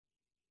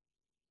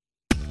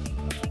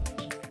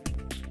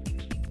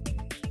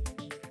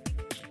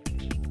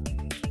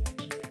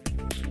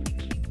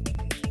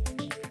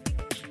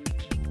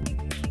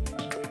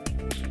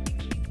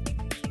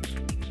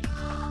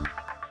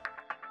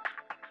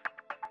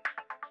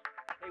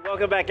Hey,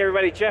 welcome back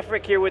everybody. Jeff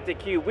Frick here with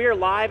theCUBE. We are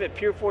live at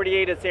Pier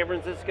 48 at San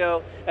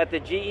Francisco at the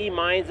GE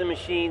Minds and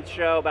Machines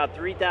show. About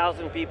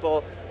 3,000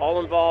 people,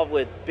 all involved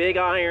with big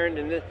iron,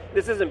 and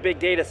this isn't big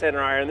data center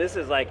iron, this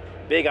is like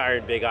big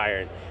iron, big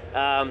iron.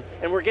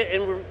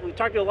 We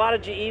talked to a lot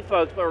of GE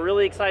folks, but we're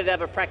really excited to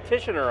have a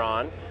practitioner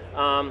on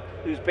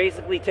who's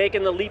basically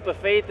taken the leap of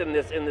faith in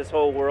this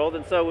whole world,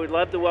 and so we'd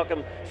love to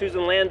welcome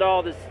Susan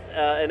Landahl,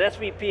 an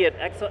SVP at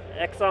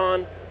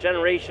Exelon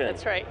Generation.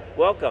 That's right.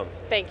 Welcome.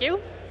 Thank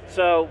you.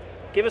 So,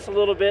 give us a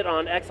little bit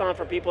on Exelon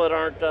for people that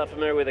aren't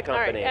familiar with the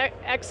company. All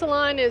right.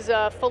 Exelon is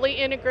a fully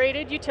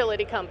integrated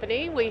utility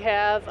company. We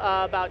have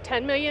about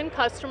 10 million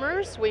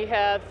customers. We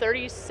have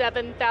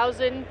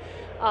 37,000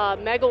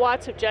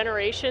 megawatts of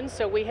generation.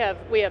 So we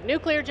have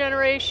nuclear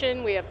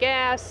generation, we have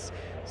gas,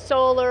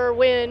 solar,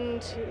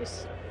 wind,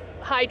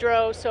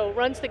 hydro, so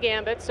runs the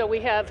gambit. So we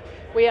have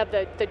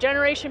the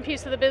generation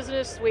piece of the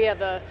business, we have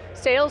the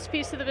sales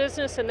piece of the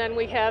business, and then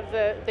we have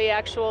the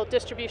actual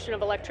distribution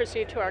of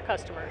electricity to our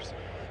customers.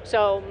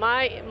 So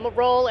my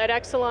role at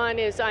Exelon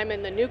is I'm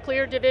in the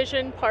nuclear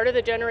division, part of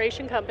the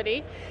generation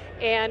company,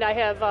 and I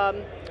have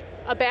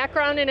a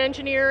background in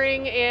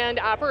engineering and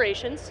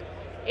operations.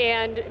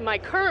 And my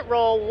current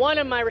role, one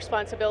of my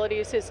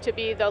responsibilities is to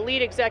be the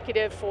lead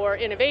executive for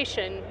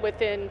innovation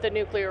within the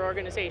nuclear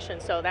organization.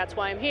 So that's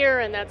why I'm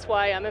here, and that's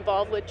why I'm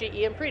involved with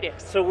GE and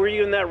Predix. So were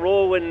you in that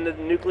role when the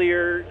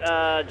nuclear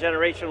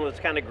generation was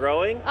kind of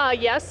growing?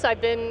 Yes, I've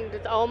been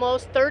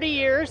almost 30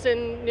 years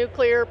in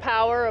nuclear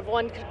power of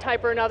one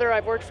type or another.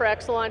 I've worked for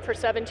Exelon for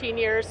 17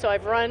 years, so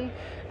I've run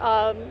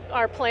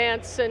our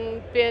plants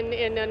and been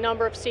in a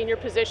number of senior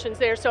positions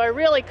there. So I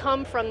really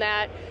come from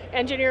that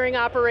engineering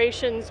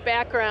operations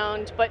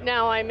background, but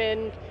now I'm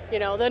in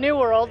the new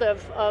world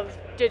of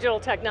digital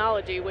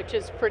technology, which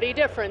is pretty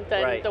different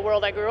than the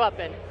world I grew up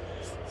in.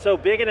 So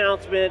big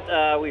announcement,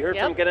 we heard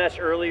from Ganesh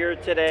earlier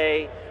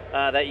today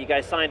that you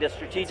guys signed a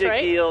strategic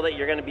deal that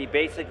you're going to be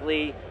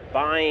basically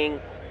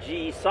buying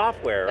GE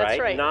software, right? That's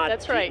right,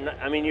 That's right.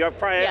 I mean, you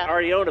probably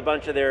already own a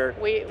bunch of their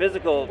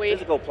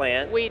physical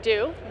plant. We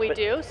do,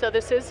 so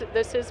this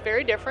is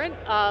very different.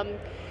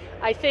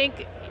 I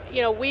think,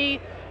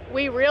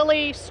 we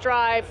really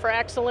strive for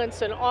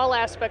excellence in all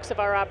aspects of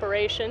our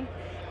operation,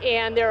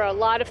 and there are a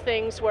lot of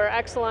things where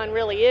Exelon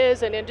really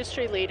is an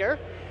industry leader,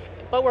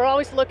 but we're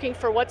always looking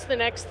for what's the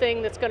next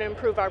thing that's going to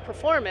improve our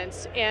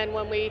performance. And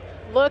when we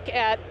look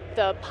at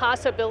the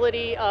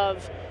possibility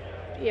of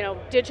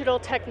digital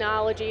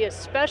technology,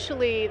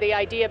 especially the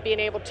idea of being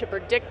able to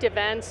predict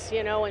events,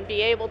 and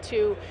be able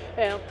to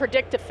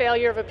predict the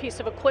failure of a piece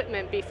of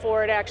equipment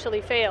before it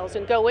actually fails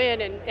and go in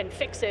and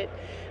fix it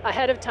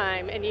ahead of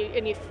time, and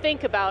you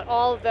think about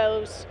all of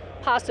those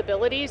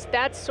possibilities,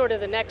 that's sort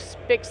of the next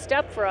big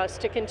step for us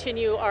to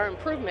continue our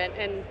improvement.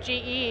 And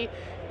GE,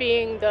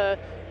 being the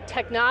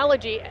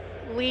technology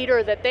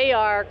leader that they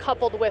are,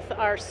 coupled with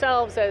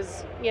ourselves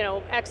as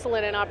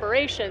excellent in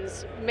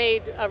operations,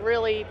 made a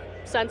really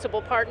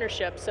sensible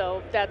partnership.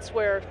 So that's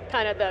where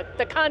kind of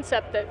the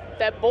concept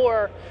that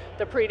bore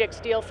the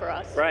Predix deal for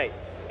us. Right,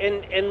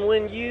 and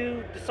when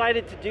you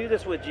decided to do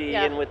this with GE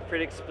and with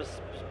Predix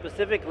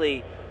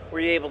specifically, were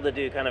you able to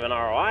do kind of an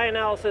ROI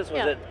analysis?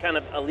 Was it kind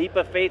of a leap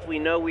of faith? We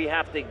know we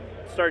have to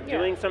start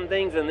doing some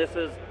things, and this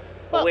is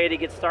a way to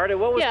get started.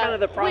 What was kind of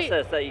the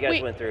process that you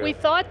guys went through? We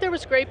thought there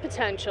was great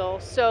potential,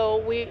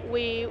 so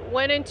we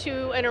went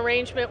into an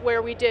arrangement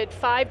where we did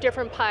 5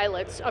 different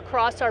pilots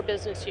across our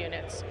business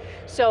units.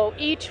 So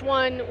each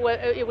one,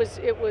 it was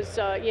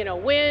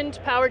wind,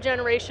 power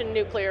generation,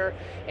 nuclear,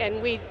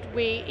 and we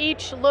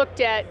each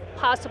looked at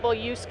possible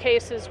use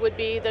cases, would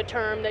be the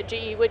term that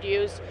GE would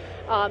use.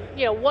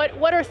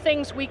 What are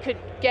things we could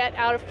get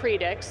out of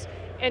Predix,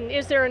 and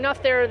is there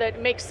enough there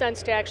that makes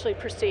sense to actually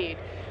proceed?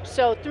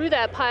 So through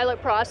that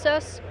pilot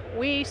process,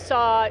 we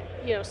saw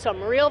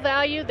some real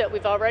value that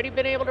we've already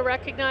been able to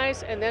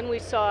recognize, and then we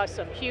saw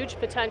some huge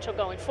potential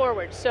going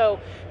forward. So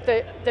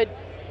the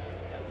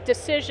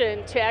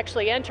decision to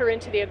actually enter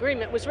into the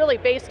agreement was really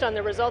based on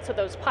the results of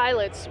those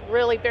pilots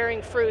really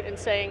bearing fruit and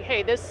saying,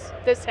 hey, this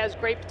has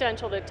great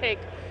potential to take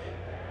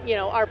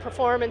our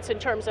performance in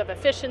terms of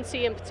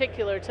efficiency in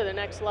particular to the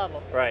next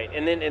level. Right,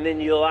 and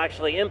then you'll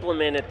actually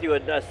implement it through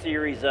a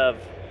series of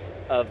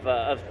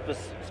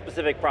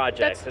specific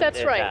projects.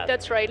 That's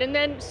right. And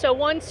then, so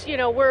once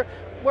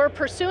we're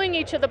pursuing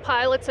each of the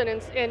pilots,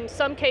 and in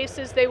some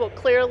cases they will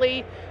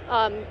clearly,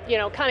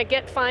 kind of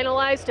get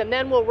finalized, and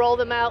then we'll roll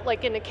them out.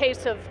 Like in the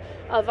case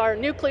of our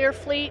nuclear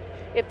fleet,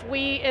 if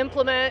we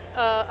implement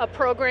a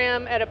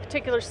program at a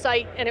particular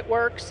site and it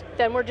works,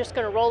 then we're just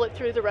going to roll it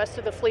through the rest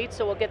of the fleet,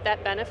 so we'll get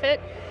that benefit.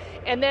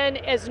 And then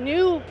as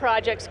new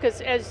projects,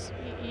 because as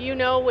you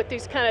know, with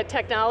these kind of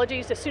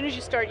technologies, as soon as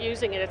you start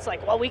using it, it's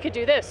like, well, we could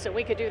do this and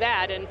we could do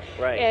that. And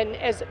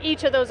as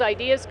each of those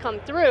ideas come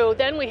through,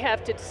 then we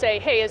have to say,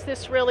 hey, is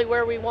this really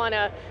where we want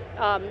to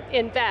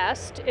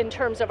invest in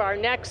terms of our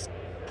next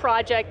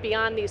project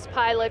beyond these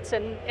pilots?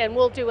 And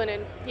we'll do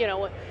an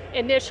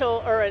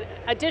initial or an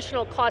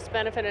additional cost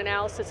benefit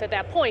analysis at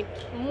that point,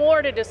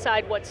 more to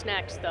decide what's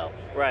next though.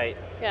 Right.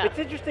 Yeah. It's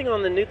interesting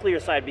on the nuclear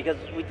side because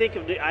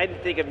I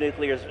think of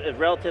nuclear as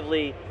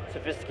relatively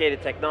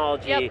sophisticated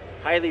technology, Yep.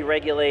 highly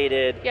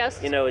regulated. Yes.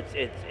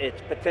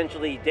 It's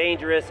potentially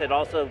dangerous. It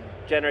also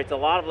generates a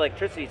lot of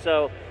electricity.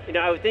 So,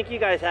 I would think you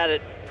guys had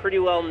it pretty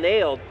well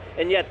nailed,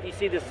 and yet you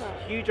see this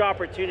huge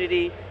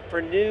opportunity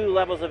for new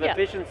levels of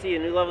efficiency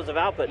and new levels of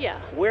output. Yeah.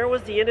 Where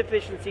was the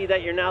inefficiency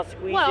that you're now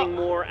squeezing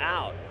more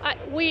out?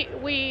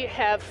 We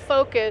have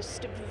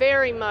focused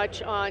very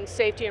much on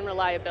safety and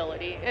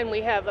reliability, and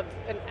we have an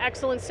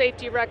excellent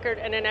safety record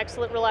and an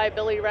excellent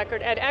reliability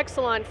record. At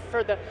Exelon,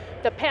 for the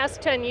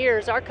past 10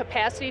 years, our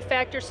capacity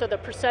factor, so the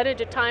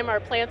percentage of time our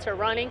plants are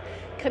running,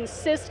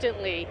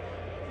 consistently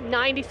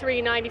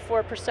 93,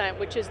 94%,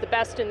 which is the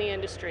best in the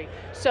industry.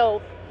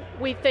 So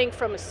we think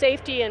from a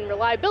safety and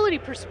reliability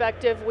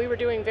perspective, we were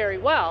doing very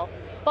well,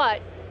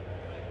 but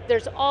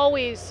there's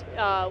always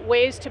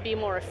ways to be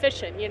more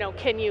efficient.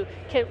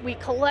 Can we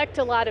collect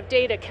a lot of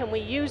data? Can we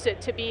use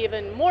it to be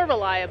even more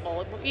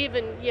reliable,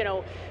 even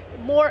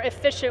more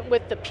efficient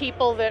with the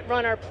people that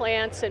run our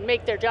plants and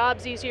make their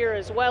jobs easier,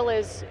 as well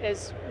as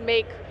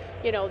make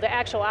the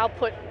actual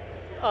output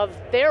of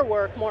their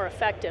work more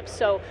effective.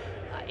 So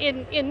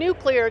in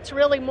nuclear, it's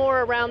really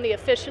more around the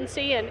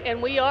efficiency,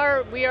 and we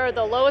are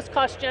the lowest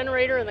cost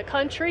generator in the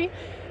country,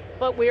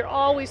 but we're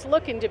always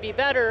looking to be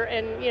better,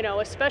 and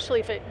especially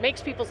if it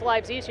makes people's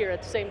lives easier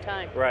at the same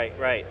time. Right,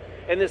 right.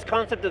 And this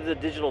concept of the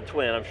digital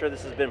twin, I'm sure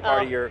this has been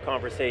part of your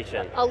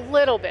conversation. A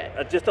little bit.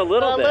 Just a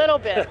little bit? A little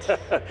bit.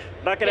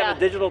 Not going to have a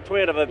digital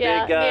twin of a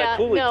big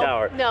cooling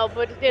tower. No,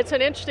 but it's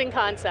an interesting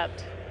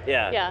concept.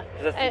 Yeah,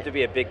 because that seems to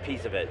be a big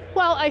piece of it.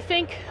 Well, I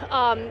think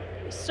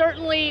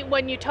certainly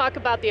when you talk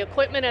about the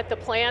equipment at the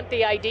plant,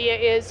 the idea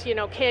is,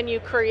 can you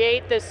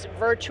create this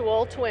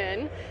virtual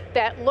twin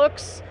that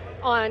looks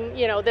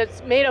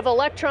that's made of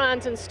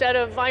electrons instead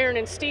of iron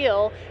and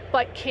steel,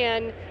 but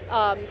can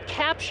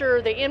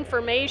capture the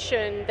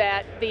information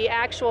that the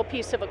actual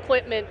piece of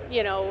equipment,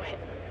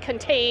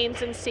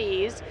 contains and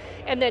sees,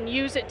 and then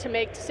use it to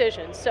make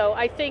decisions. So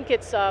I think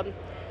it's a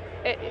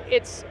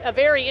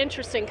very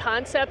interesting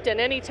concept,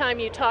 and anytime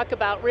you talk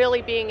about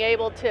really being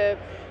able to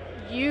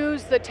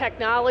use the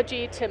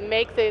technology to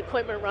make the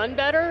equipment run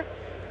better,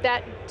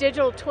 that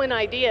digital twin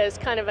idea is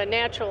kind of a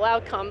natural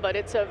outcome, but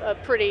it's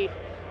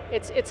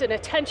it's an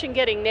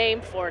attention-getting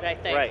name for it, I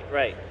think. Right,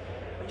 right.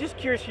 I'm just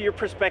curious for your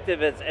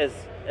perspective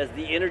as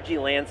the energy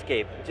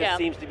landscape just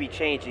seems to be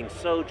changing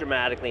so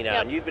dramatically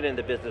now, and you've been in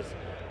the business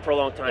for a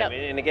long time.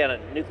 And again,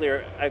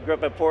 nuclear, I grew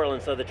up in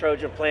Portland, so the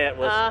Trojan plant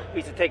was, we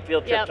used to take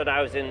field trips when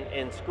I was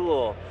in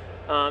school.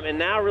 And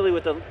now really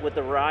with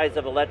the rise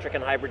of electric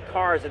and hybrid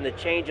cars and the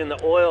change in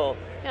the oil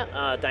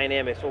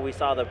dynamics, where we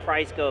saw the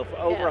price go from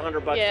over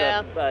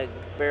 $100 a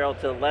barrel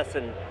to less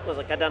than,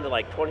 got down to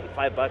like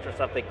 $25 or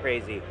something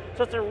crazy.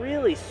 So it's a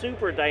really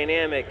super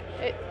dynamic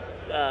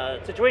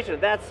situation.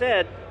 That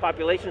said,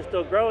 population's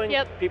still growing,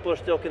 people are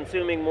still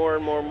consuming more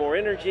and more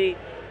energy.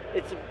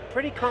 It's a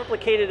pretty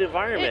complicated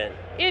environment.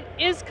 It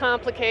is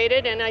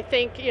complicated, and I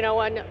think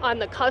on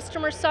the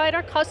customer side,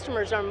 our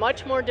customers are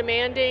much more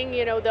demanding.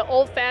 The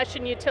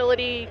old-fashioned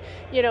utility,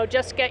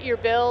 just get your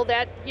bill,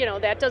 that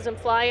doesn't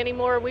fly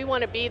anymore. We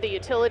want to be the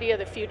utility of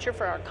the future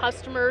for our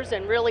customers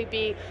and really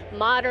be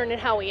modern in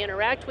how we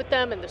interact with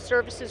them and the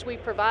services we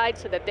provide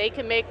so that they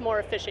can make more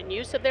efficient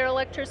use of their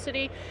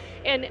electricity.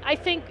 And I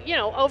think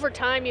over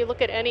time, you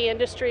look at any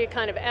industry, it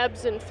kind of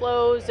ebbs and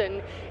flows,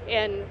 and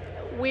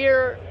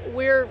we're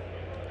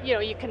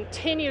you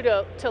continue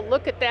to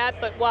look at that,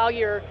 but while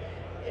you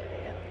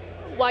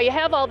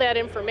have all that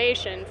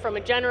information, from a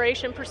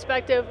generation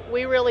perspective,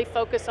 we really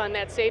focus on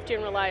that safety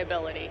and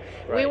reliability.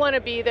 Right. We want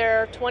to be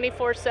there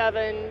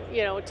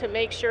 24/7, to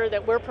make sure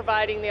that we're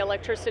providing the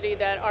electricity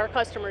that our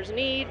customers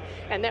need,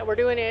 and that we're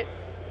doing it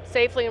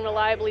safely and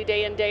reliably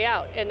day in, day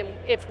out. And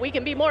if we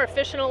can be more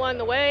efficient along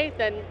the way,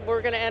 then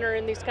we're going to enter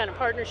in these kind of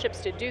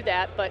partnerships to do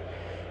that. But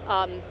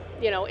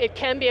it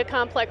can be a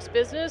complex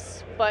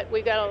business, but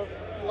we got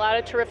a lot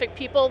of terrific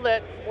people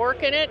that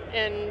work in it,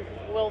 and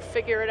we'll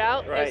figure it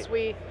out as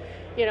we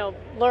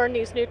learn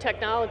these new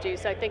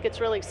technologies. I think it's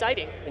really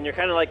exciting. And you're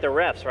kind of like the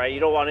refs, right? You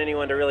don't want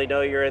anyone to really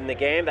know you're in the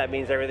game. That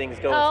means everything's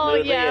going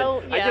smoothly.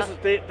 I just was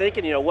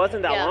thinking,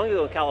 wasn't that long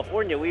ago in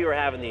California, we were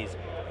having these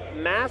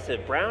massive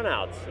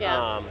brownouts,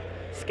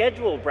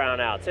 scheduled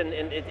brownouts, and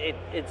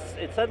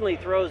it suddenly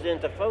throws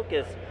into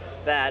focus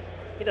that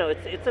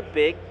it's a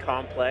big,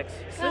 complex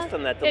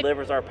system that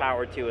delivers our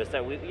power to us,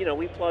 that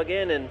we plug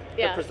in, and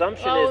the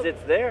presumption is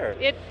it's there.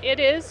 It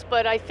is,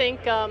 but I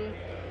think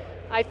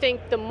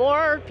the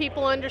more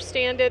people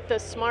understand it, the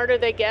smarter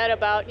they get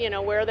about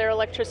where their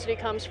electricity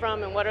comes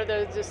from and what are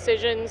the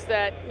decisions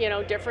that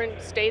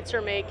different states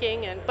are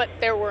making. But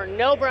there were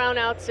no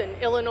brownouts in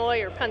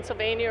Illinois or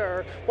Pennsylvania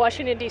or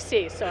Washington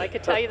D.C., so I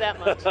could tell you that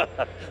much.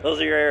 Those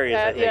are your areas.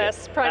 I think.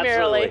 Yes,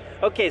 primarily.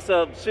 Absolutely. Okay,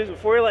 so Susan,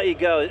 before we let you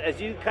go, as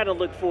you kind of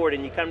look forward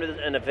and you come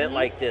to an event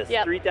like this,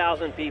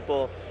 3,000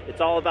 people, it's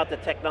all about the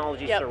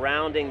technology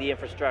surrounding the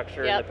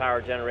infrastructure and the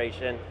power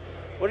generation.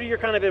 What are your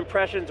kind of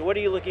impressions? What are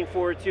you looking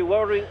forward to?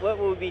 What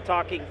will we be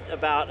talking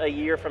about a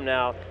year from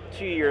now,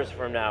 2 years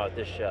from now at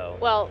this show?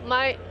 Well,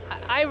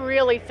 I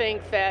really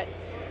think that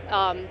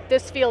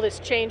this field is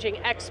changing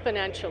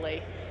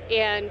exponentially.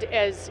 And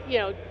as,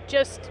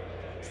 just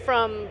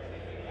from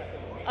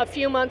a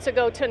few months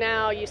ago to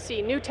now, you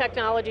see new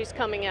technologies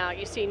coming out,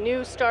 you see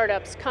new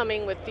startups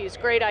coming with these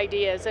great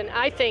ideas, and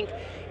I think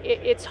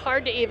it's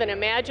hard to even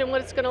imagine what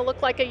it's going to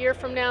look like a year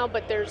from now,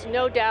 but there's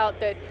no doubt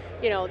that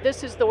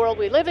this is the world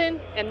we live in,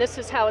 and this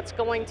is how it's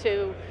going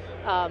to,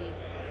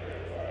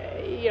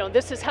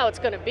 this is how it's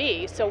going to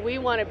be. So we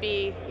want to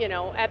be,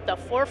 at the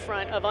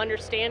forefront of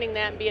understanding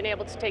that and being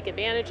able to take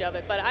advantage of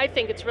it. But I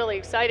think it's really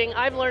exciting.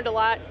 I've learned a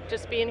lot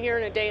just being here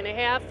in a day and a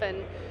half,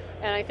 and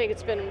I think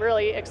it's been a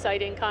really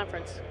exciting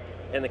conference.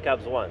 And the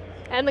Cubs won.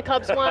 And the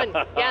Cubs won,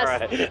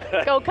 yes.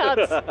 Right. Go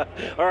Cubs.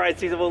 All right,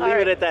 Susan, we'll leave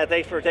it at that.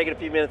 Thanks for taking a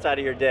few minutes out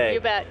of your day. You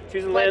bet.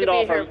 Susan Glad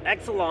Landahl to be here. from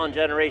Exelon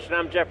Generation.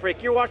 I'm Jeff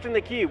Frick. You're watching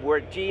theCUBE. We're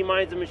at GE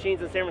Minds and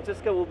Machines in San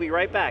Francisco. We'll be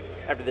right back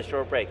after this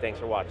short break. Thanks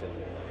for watching.